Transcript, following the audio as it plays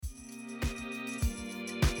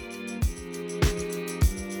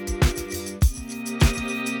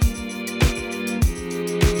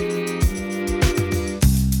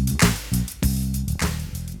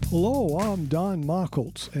I'm Don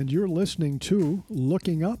Machholz, and you're listening to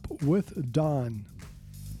Looking Up with Don.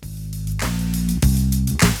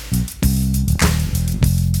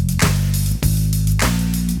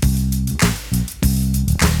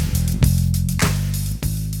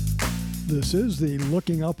 This is the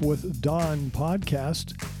Looking Up with Don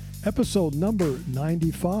podcast, episode number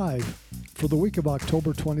 95 for the week of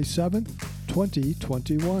October 27th,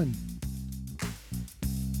 2021.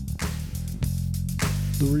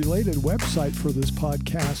 The related website for this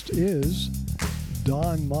podcast is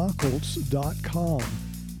donmachholz.com.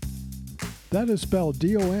 That is spelled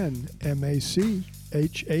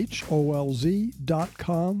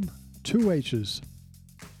DONMACHHOLZ.com, 2 H's.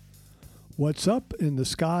 What's up in the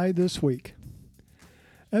sky this week?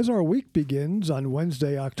 As our week begins on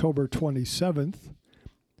Wednesday, October 27th,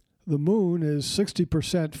 the moon is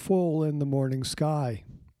 60% full in the morning sky.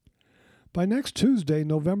 By next Tuesday,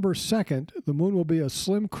 November 2nd, the moon will be a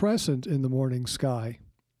slim crescent in the morning sky.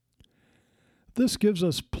 This gives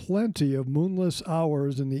us plenty of moonless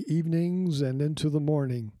hours in the evenings and into the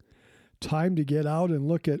morning. Time to get out and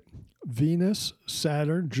look at Venus,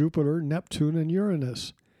 Saturn, Jupiter, Neptune, and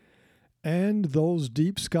Uranus. And those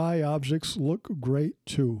deep sky objects look great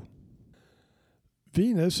too.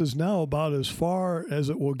 Venus is now about as far as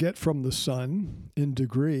it will get from the sun in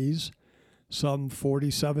degrees, some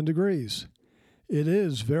 47 degrees. It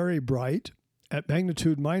is very bright at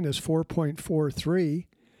magnitude minus 4.43,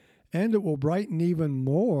 and it will brighten even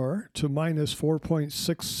more to minus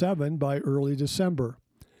 4.67 by early December.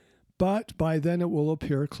 But by then it will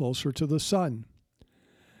appear closer to the sun.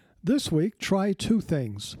 This week, try 2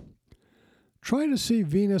 things. Try to see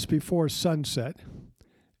Venus before sunset,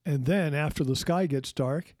 and then after the sky gets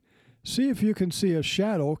dark, see if you can see a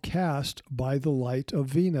shadow cast by the light of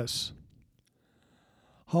Venus.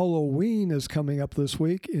 Halloween is coming up this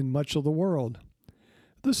week in much of the world.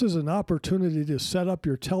 This is an opportunity to set up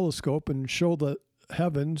your telescope and show the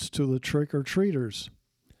heavens to the trick-or-treaters.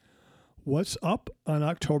 What's up on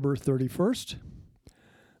October 31st?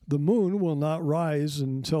 The moon will not rise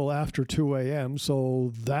until after 2 a.m.,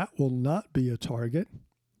 so that will not be a target.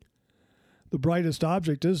 The brightest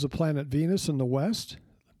object is the planet Venus in the west.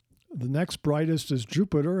 The next brightest is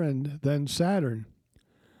Jupiter and then Saturn.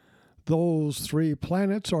 Those 3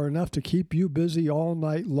 planets are enough to keep you busy all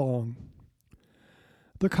night long.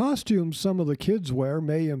 The costumes some of the kids wear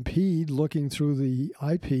may impede looking through the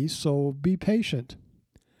eyepiece, so be patient.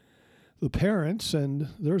 The parents, and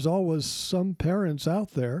there's always some parents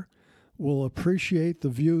out there, will appreciate the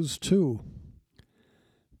views too.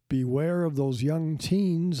 Beware of those young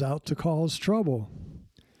teens out to cause trouble.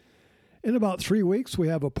 In about 3 weeks, we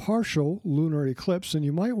have a partial lunar eclipse, and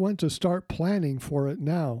you might want to start planning for it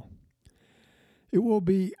now. It will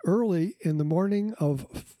be early in the morning of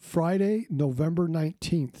Friday, November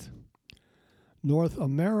 19th. North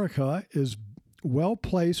America is well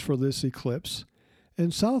placed for this eclipse,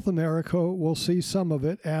 and South America will see some of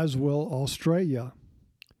it, as will Australia.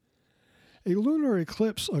 A lunar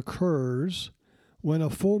eclipse occurs when a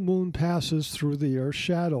full moon passes through the Earth's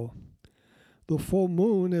shadow. The full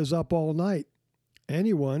moon is up all night.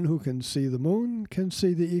 Anyone who can see the moon can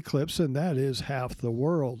see the eclipse, and that is half the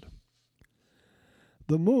world.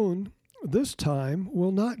 The moon, this time,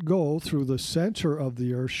 will not go through the center of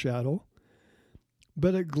the Earth's shadow,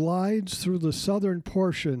 but it glides through the southern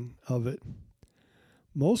portion of it.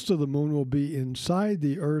 Most of the moon will be inside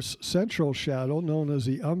the Earth's central shadow, known as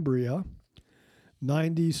the umbra.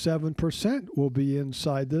 97% will be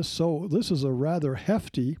inside this, so this is a rather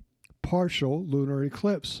hefty partial lunar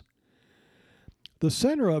eclipse. The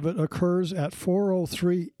center of it occurs at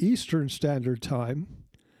 4:03 Eastern Standard Time,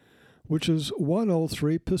 which is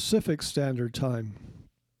 1:03 Pacific Standard Time.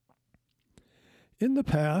 In the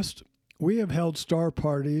past, we have held star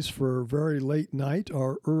parties for very late night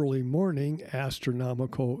or early morning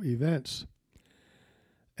astronomical events.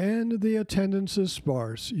 And the attendance is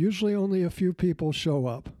sparse. Usually only a few people show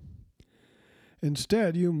up.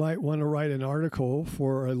 Instead, you might want to write an article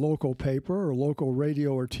for a local paper or local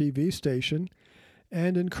radio or TV station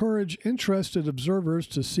and encourage interested observers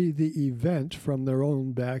to see the event from their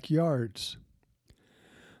own backyards.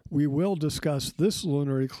 We will discuss this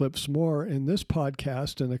lunar eclipse more in this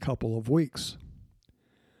podcast in a couple of weeks.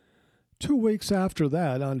 2 weeks after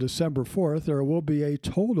that, on December 4th, there will be a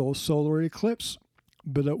total solar eclipse,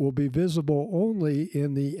 but it will be visible only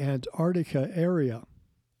in the Antarctica area.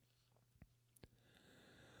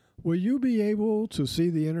 Will you be able to see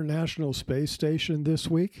the International Space Station this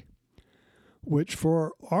week, which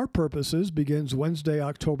for our purposes begins Wednesday,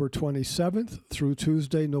 October 27th through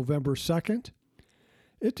Tuesday, November 2nd?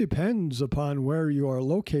 It depends upon where you are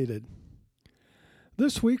located.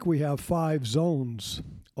 This week we have 5 zones.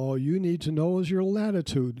 All you need to know is your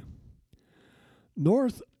latitude.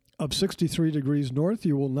 North of 63 degrees north,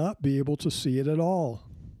 you will not be able to see it at all.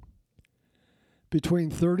 Between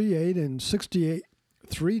 38 and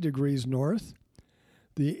 68.3 degrees north,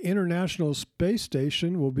 the International Space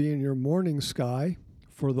Station will be in your morning sky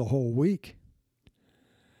for the whole week.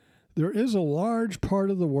 There is a large part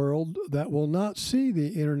of the world that will not see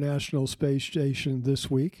the International Space Station this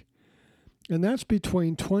week, and that's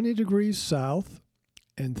between 20 degrees south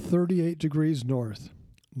and 38 degrees north.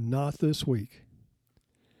 Not this week.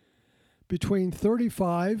 Between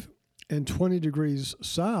 35 and 20 degrees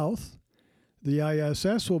south, the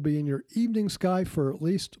ISS will be in your evening sky for at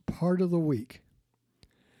least part of the week.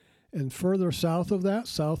 And further south of that,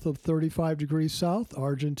 south of 35 degrees south,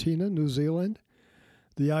 Argentina, New Zealand,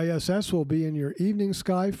 the ISS will be in your evening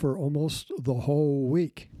sky for almost the whole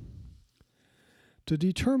week. To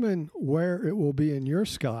determine where it will be in your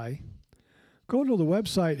sky, go to the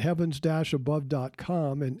website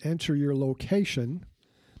heavens-above.com and enter your location,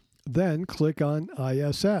 then click on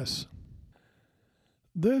ISS.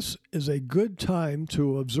 This is a good time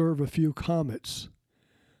to observe a few comets.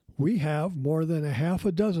 We have more than a half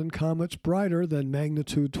a dozen comets brighter than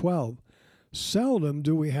magnitude 12. Seldom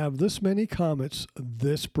do we have this many comets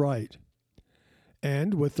this bright.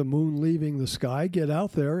 And with the moon leaving the sky, get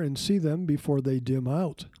out there and see them before they dim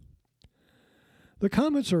out. The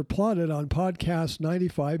comets are plotted on Podcast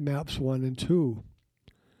 95 Maps 1 and 2.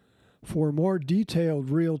 For more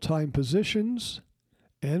detailed real-time positions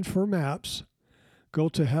and for maps, go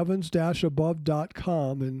to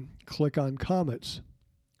heavens-above.com and click on Comets.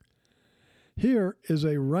 Here is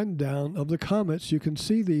a rundown of the comets you can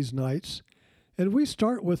see these nights, and we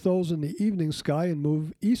start with those in the evening sky and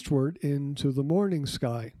move eastward into the morning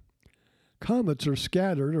sky. Comets are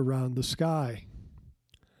scattered around the sky.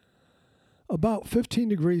 About 15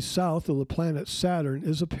 degrees south of the planet Saturn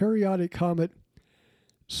is a periodic comet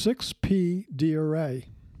 6P Dirac.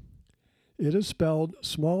 It is spelled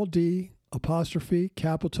small d apostrophe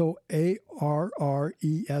capital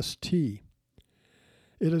ARREST.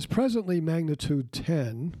 It is presently magnitude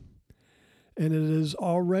 10, and it is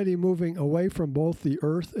already moving away from both the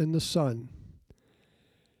Earth and the Sun.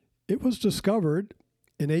 It was discovered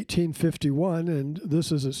in 1851, and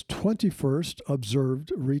this is its 21st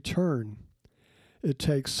observed return. It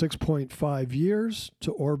takes 6.5 years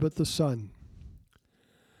to orbit the Sun.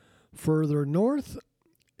 Further north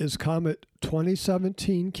is Comet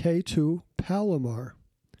 2017 K2 Palomar.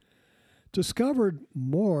 Discovered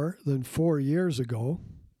more than 4 years ago,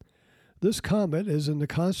 this comet is in the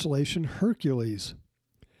constellation Hercules.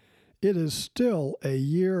 It is still a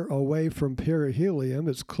year away from perihelion,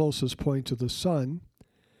 its closest point to the Sun,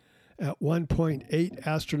 at 1.8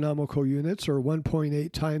 astronomical units or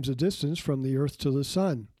 1.8 times the distance from the Earth to the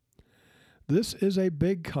Sun. This is a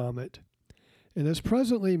big comet, and is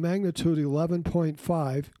presently magnitude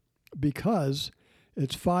 11.5 because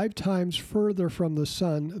it's 5 times further from the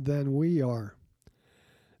Sun than we are.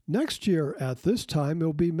 Next year at this time, it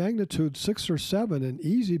will be magnitude 6 or 7, an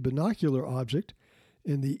easy binocular object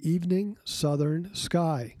in the evening southern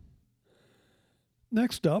sky.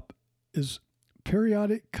 Next up is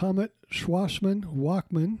periodic comet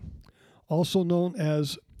Schwarzmann-Wachmann, also known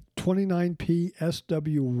as 29P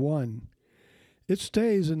SW1. It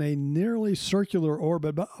stays in a nearly circular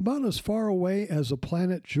orbit, about as far away as the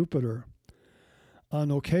planet Jupiter.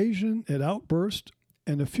 On occasion, it outbursts,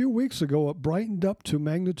 and a few weeks ago it brightened up to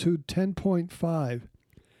magnitude 10.5.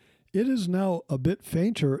 It is now a bit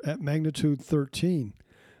fainter at magnitude 13.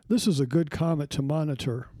 This is a good comet to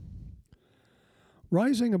monitor.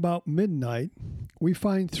 Rising about midnight, we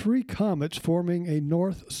find 3 comets forming a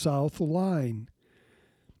north-south line.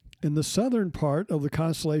 In the southern part of the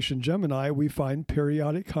constellation Gemini, we find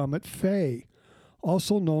periodic comet Phae,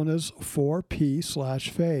 also known as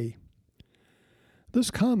 4P/Phae. This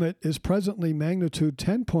comet is presently magnitude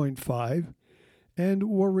 10.5 and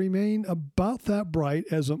will remain about that bright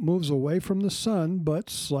as it moves away from the Sun, but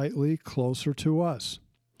slightly closer to us.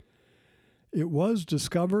 It was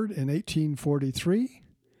discovered in 1843,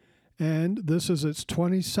 and this is its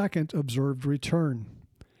 22nd observed return.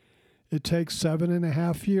 It takes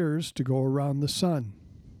 7.5 years to go around the Sun.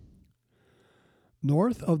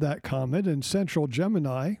 North of that comet in central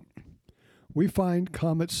Gemini, we find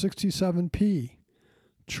comet 67P,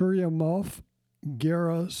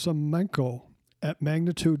 Churyumov-Gerasimenko, at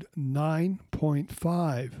magnitude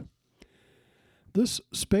 9.5. This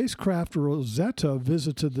spacecraft Rosetta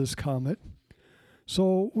visited this comet,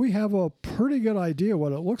 so we have a pretty good idea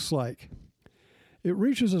what it looks like. It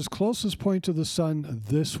reaches its closest point to the Sun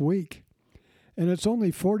this week, and it's only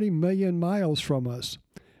 40 million miles from us.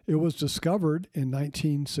 It was discovered in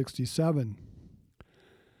 1967.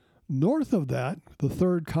 North of that, the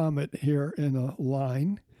third comet here in a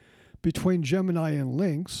line, between Gemini and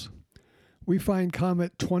Lynx, we find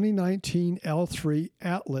comet 2019 L3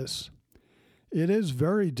 Atlas. It is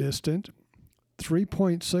very distant,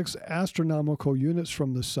 3.6 astronomical units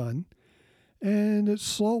from the Sun, and it's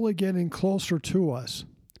slowly getting closer to us.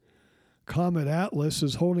 Comet Atlas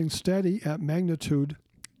is holding steady at magnitude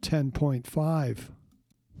 10.5.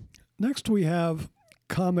 Next we have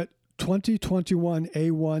Comet 2021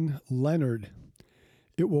 A1 Leonard.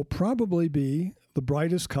 It will probably be the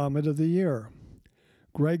brightest comet of the year.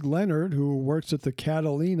 Greg Leonard, who works at the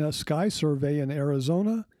Catalina Sky Survey in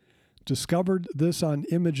Arizona, discovered this on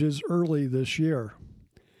images early this year.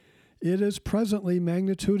 It is presently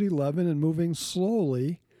magnitude 11 and moving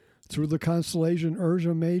slowly through the constellation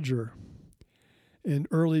Ursa Major. In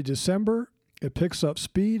early December, it picks up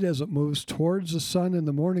speed as it moves towards the Sun in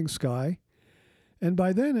the morning sky, and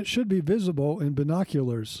by then it should be visible in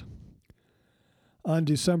binoculars. On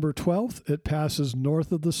December 12th, it passes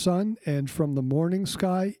north of the Sun and from the morning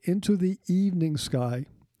sky into the evening sky.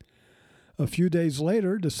 A few days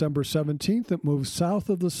later, December 17th, it moves south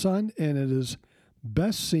of the Sun, and it is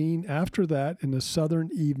best seen after that in the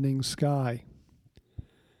southern evening sky.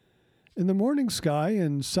 In the morning sky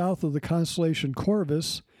and south of the constellation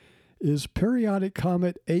Corvus is periodic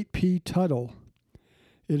comet 8P Tuttle.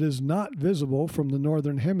 It is not visible from the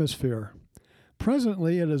northern hemisphere.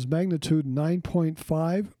 Presently, it is magnitude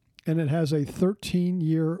 9.5, and it has a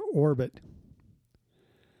 13-year orbit.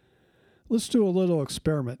 Let's do a little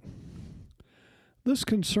experiment. This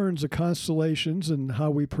concerns the constellations and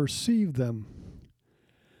how we perceive them.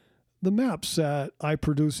 The maps that I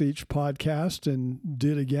produce each podcast and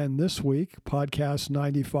did again this week, podcast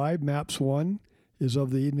 95, maps 1 is of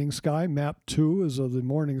the evening sky, map 2 is of the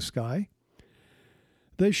morning sky.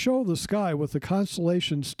 They show the sky with the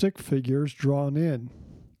constellation stick figures drawn in.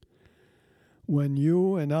 When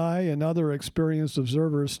you and I and other experienced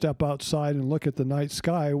observers step outside and look at the night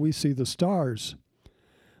sky, we see the stars.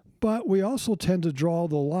 But we also tend to draw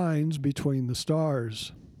the lines between the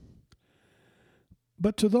stars.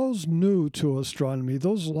 But to those new to astronomy,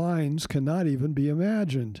 those lines cannot even be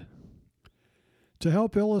imagined. To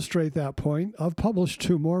help illustrate that point, I've published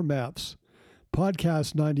 2 more maps,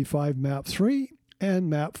 Podcast 95 Map 3 and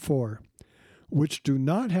Map 4, which do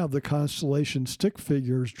not have the constellation stick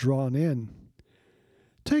figures drawn in.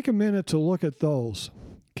 Take a minute to look at those.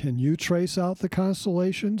 Can you trace out the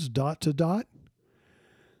constellations dot to dot?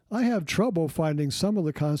 I have trouble finding some of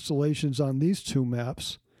the constellations on these 2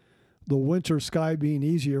 maps, the winter sky being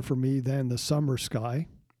easier for me than the summer sky.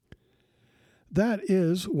 That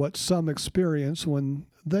is what some experience when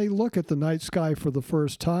they look at the night sky for the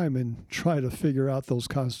first time and try to figure out those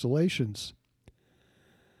constellations.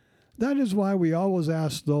 That is why we always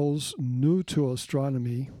ask those new to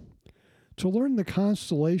astronomy to learn the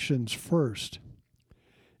constellations first.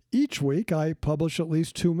 Each week I publish at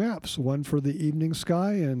least 2 maps, one for the evening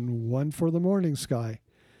sky and one for the morning sky.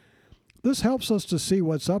 This helps us to see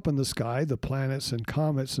what's up in the sky, the planets and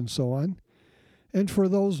comets and so on, and for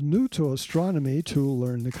those new to astronomy to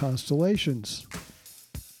learn the constellations.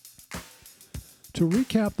 To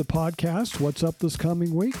recap the podcast, what's up this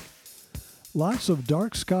coming week? Lots of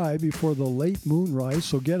dark sky before the late moonrise,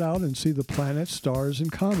 so get out and see the planets, stars,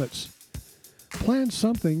 and comets. Plan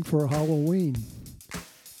something for Halloween.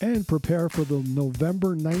 And prepare for the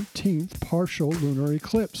November 19th partial lunar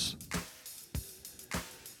eclipse.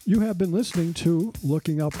 You have been listening to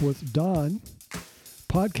Looking Up with Don,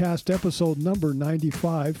 podcast episode number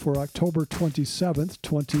 95 for October 27th,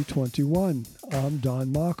 2021. I'm Don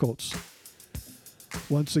Machholz.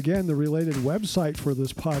 Once again, the related website for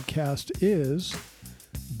this podcast is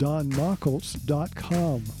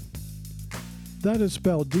donmachholz.com. That is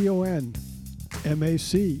spelled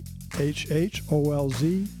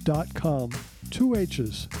DONMACHHOLZ.com. 2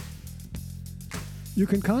 H's. You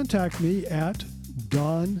can contact me at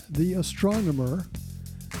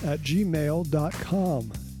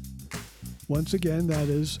dontheastronomer@gmail.com. Once again, that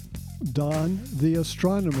is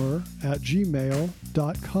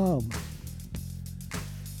dontheastronomer@gmail.com.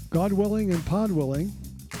 God willing and pod willing,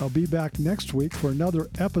 I'll be back next week for another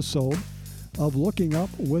episode of Looking Up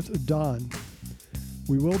with Don.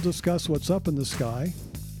 We will discuss what's up in the sky,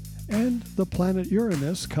 and the planet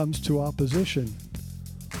Uranus comes to opposition.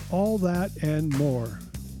 All that and more.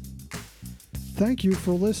 Thank you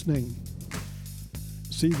for listening.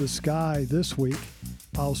 See the sky this week.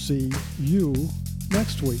 I'll see you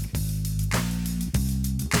next week.